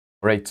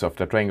Right, so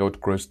after trying out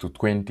close to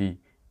 20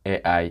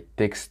 AI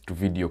text to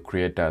video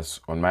creators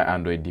on my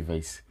Android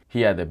device,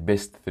 here are the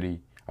best 3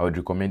 I would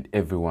recommend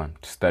everyone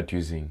to start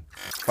using.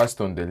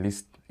 First on the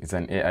list is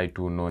an AI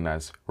tool known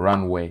as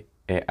Runway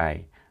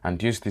AI. And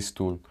to use this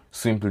tool,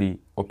 simply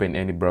open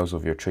any browser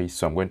of your choice.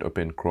 So I'm going to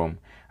open Chrome,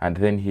 and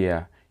then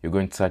here you're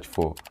going to search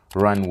for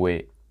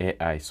Runway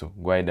AI. So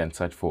go ahead and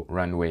search for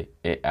Runway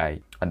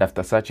AI. And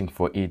after searching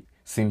for it,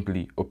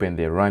 simply open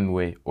the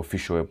Runway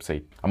official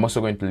website. I'm also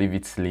going to leave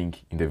its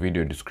link in the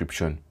video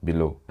description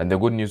below. And the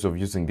good news of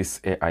using this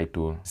AI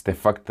tool is the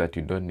fact that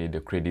you don't need a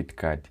credit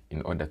card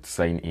in order to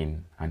sign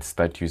in and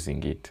start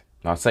using it.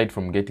 Now, aside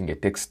from getting a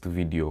text to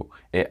video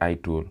AI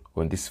tool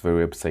on this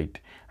very website,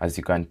 as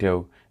you can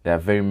tell, there are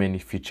very many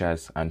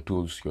features and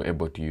tools you're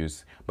able to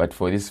use. But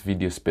for this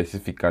video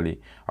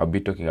specifically, I'll be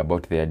talking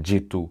about their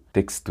G2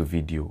 text to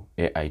video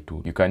AI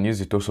tool. You can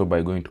use it also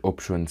by going to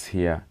options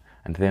here.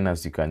 And then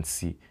as you can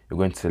see, you're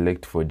going to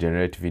select for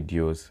generate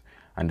videos.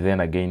 And then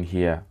again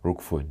here, look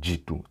for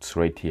G2. It's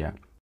right here.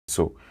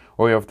 So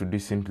all you have to do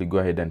is simply go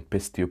ahead and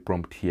paste your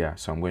prompt here.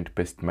 So I'm going to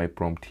paste my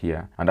prompt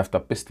here. And after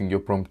pasting your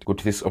prompt, go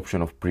to this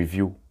option of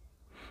preview.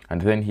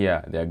 And then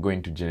here, they are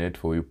going to generate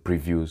for you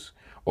previews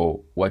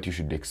or what you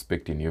should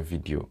expect in your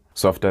video.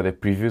 So after the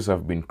previews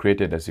have been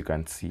created, as you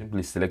can see,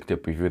 simply select a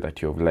preview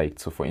that you have liked.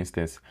 So for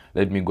instance,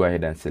 let me go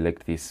ahead and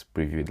select this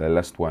preview, the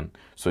last one.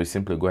 So you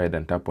simply go ahead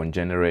and tap on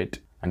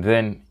generate. And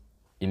then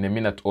in a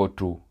minute or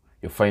two,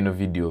 your final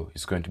video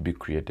is going to be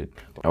created.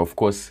 Now, of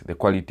course, the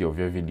quality of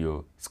your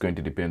video is going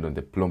to depend on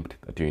the prompt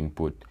that you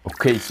input.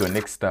 Okay, so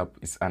next up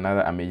is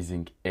another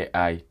amazing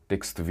AI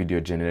text to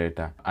video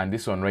generator. And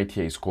this one right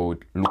here is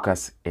called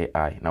Lucas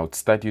AI. Now, to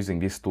start using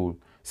this tool,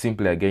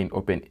 simply again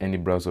open any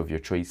browser of your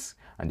choice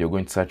and you're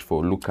going to search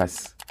for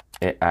Lucas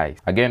AI.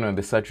 Again, on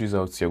the search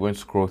results, you're going to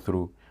scroll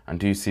through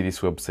until you see this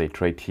website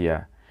right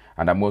here.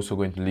 And I'm also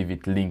going to leave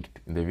it linked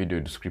in the video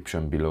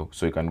description below,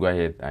 so you can go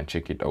ahead and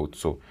check it out.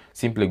 So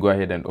simply go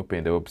ahead and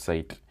open the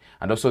website.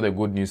 And also the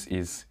good news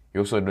is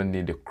you also don't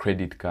need a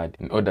credit card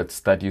in order to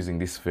start using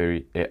this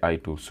very AI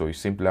tool. So you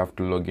simply have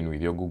to log in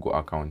with your Google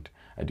account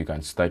and you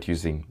can start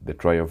using the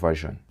trial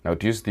version. Now,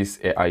 to use this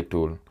AI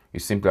tool, you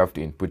simply have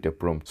to input a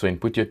prompt. So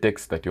input your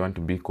text that you want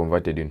to be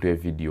converted into a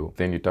video.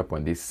 Then you tap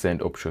on this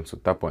send option. So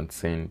tap on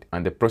send.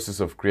 And the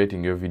process of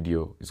creating your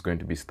video is going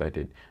to be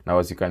started. Now,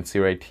 as you can see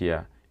right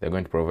here, they're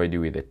going to provide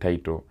you with a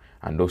title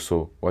and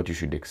also what you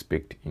should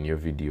expect in your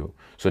video.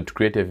 So to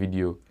create a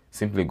video,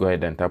 simply go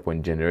ahead and tap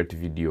on generate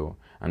video.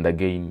 And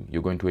again,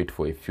 you're going to wait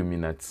for a few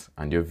minutes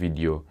and your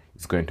video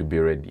is going to be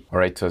ready. All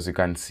right, so as you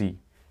can see,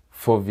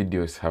 4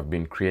 videos have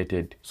been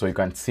created. So you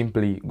can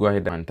simply go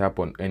ahead and tap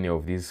on any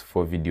of these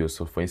 4 videos.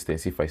 So for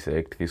instance, if I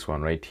select this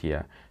one right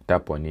here,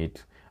 tap on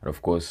it. And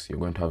of course, you're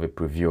going to have a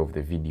preview of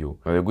the video.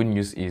 Now the good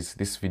news is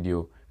this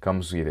video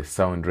comes with a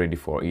sound ready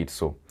for it.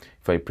 So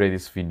if I play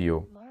this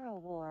video,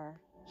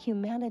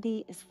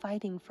 humanity is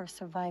fighting for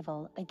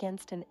survival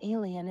against an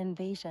alien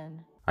invasion.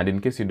 And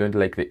in case you don't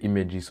like the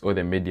images or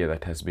the media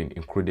that has been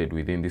included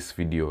within this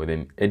video,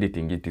 then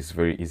editing it is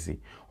very easy.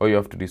 All you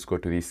have to do is go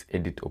to this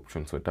edit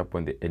option. So tap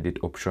on the edit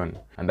option.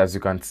 And as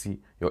you can see,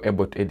 you're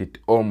able to edit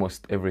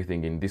almost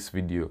everything in this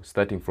video,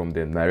 starting from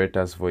the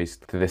narrator's voice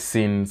to the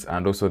scenes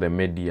and also the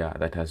media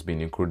that has been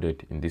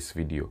included in this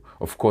video.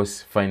 Of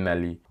course,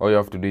 finally, all you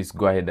have to do is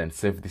go ahead and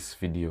save this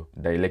video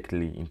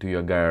directly into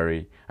your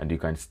gallery and you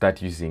can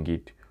start using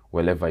it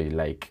wherever you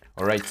like.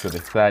 Alright, so the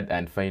third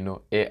and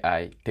final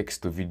AI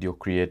text to video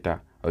creator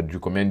I would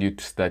recommend you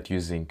to start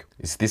using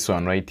is this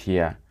one right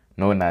here,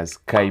 known as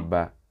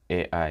Kaiba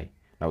AI.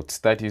 Now to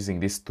start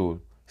using this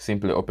tool,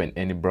 simply open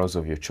any browser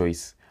of your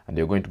choice and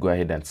you're going to go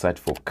ahead and search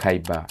for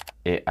Kaiba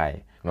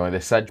AI. Now on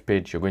the search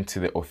page, you're going to see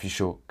the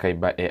official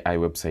Kaiba AI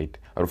website.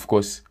 And of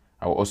course,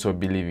 I will also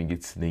be leaving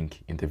its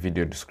link in the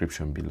video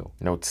description below.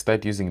 Now to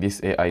start using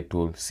this AI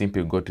tool,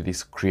 simply go to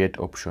this create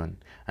option.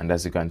 And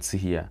as you can see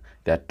here,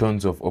 there are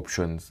tons of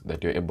options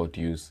that you're able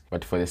to use.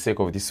 But for the sake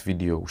of this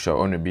video, we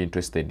shall only be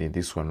interested in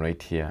this one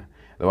right here.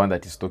 The one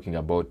that is talking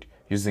about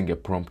using a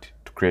prompt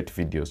to create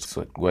videos.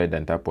 So go ahead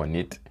and tap on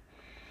it.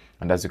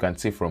 And as you can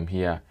see from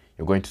here,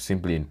 you're going to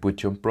simply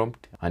input your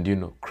prompt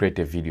and create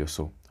a video.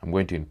 So I'm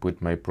going to input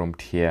my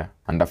prompt here.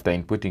 And after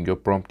inputting your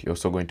prompt, you're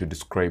also going to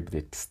describe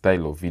the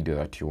style of video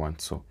that you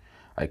want. So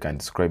I can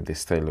describe the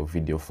style of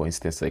video. For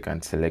instance, I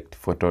can select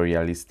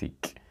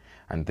photorealistic.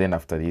 And then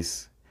after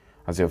this,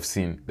 as you have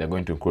seen, they're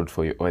going to include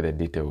for you all the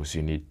details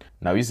you need.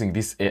 Now, using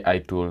this AI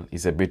tool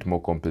is a bit more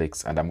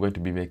complex, and I'm going to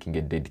be making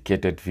a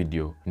dedicated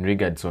video in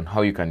regards on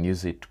how you can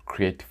use it to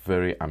create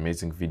very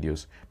amazing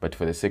videos. But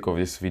for the sake of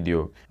this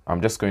video, I'm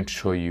just going to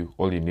show you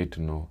all you need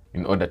to know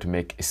in order to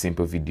make a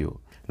simple video.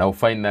 Now,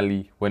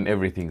 finally, when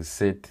everything is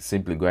set,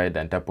 simply go ahead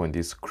and tap on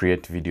this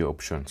create video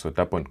option. So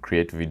tap on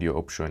create video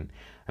option.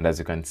 And as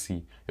you can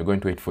see, you're going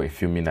to wait for a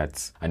few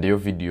minutes and your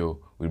video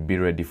will be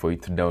ready for you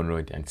to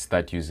download and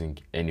start using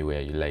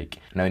anywhere you like.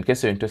 Now, in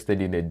case you're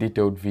interested in a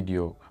detailed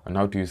video on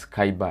how to use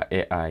Kaiba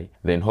AI,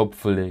 then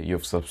hopefully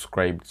you've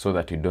subscribed so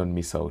that you don't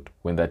miss out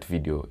when that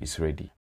video is ready.